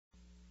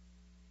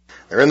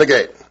They're in the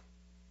gate.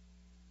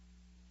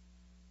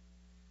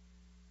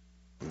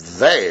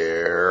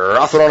 They're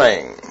off and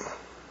running.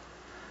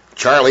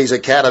 Charlie's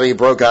Academy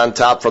broke on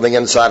top from the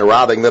inside,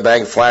 robbing the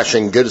bank,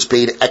 flashing good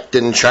speed.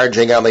 Ecton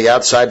charging on the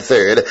outside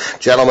third.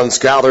 Gentleman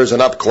Scholars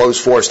and up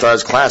close 4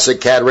 Stars Classic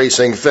Cat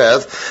racing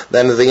fifth.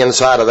 Then to the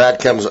inside of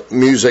that comes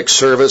Music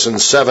Service and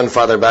 7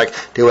 farther back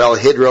to El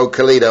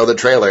Hidrocalido, the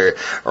trailer.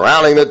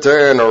 Rounding the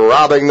turn,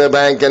 robbing the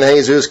bank, and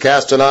Jesus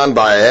Castanon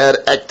by a head.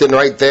 Ecton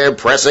right there,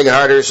 pressing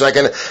harder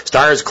second.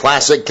 Stars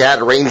Classic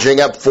Cat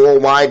ranging up 4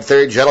 wide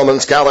third.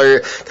 Gentleman Scholar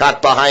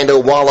caught behind a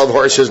wall of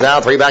horses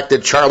now. 3 back to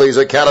Charlie's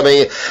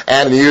Academy.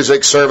 And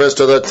Music Service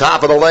to the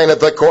top of the lane at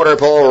the quarter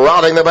pole,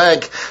 robbing the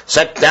bank.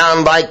 Set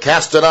down by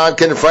Castanon,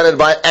 confronted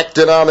by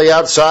Ecton on the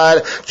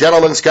outside.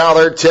 Gentleman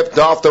Scholar tipped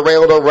off the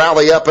rail to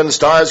rally up, and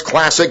Stars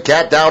Classic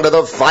Cat down to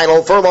the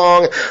final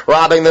furlong.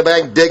 Robbing the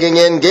bank, digging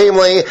in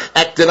gamely.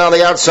 Ecton on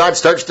the outside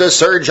starts to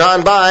surge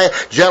on by.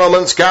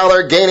 Gentleman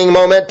Scholar gaining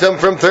momentum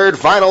from third,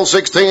 final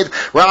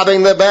 16th.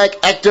 Robbing the bank,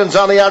 Ecton's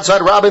on the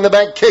outside, robbing the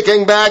bank,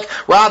 kicking back.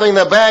 Robbing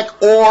the bank,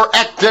 or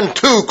Ecton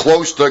too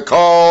close to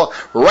call.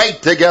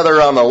 Right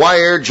together on the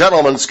wire.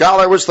 Gentleman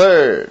Scholar was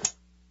third.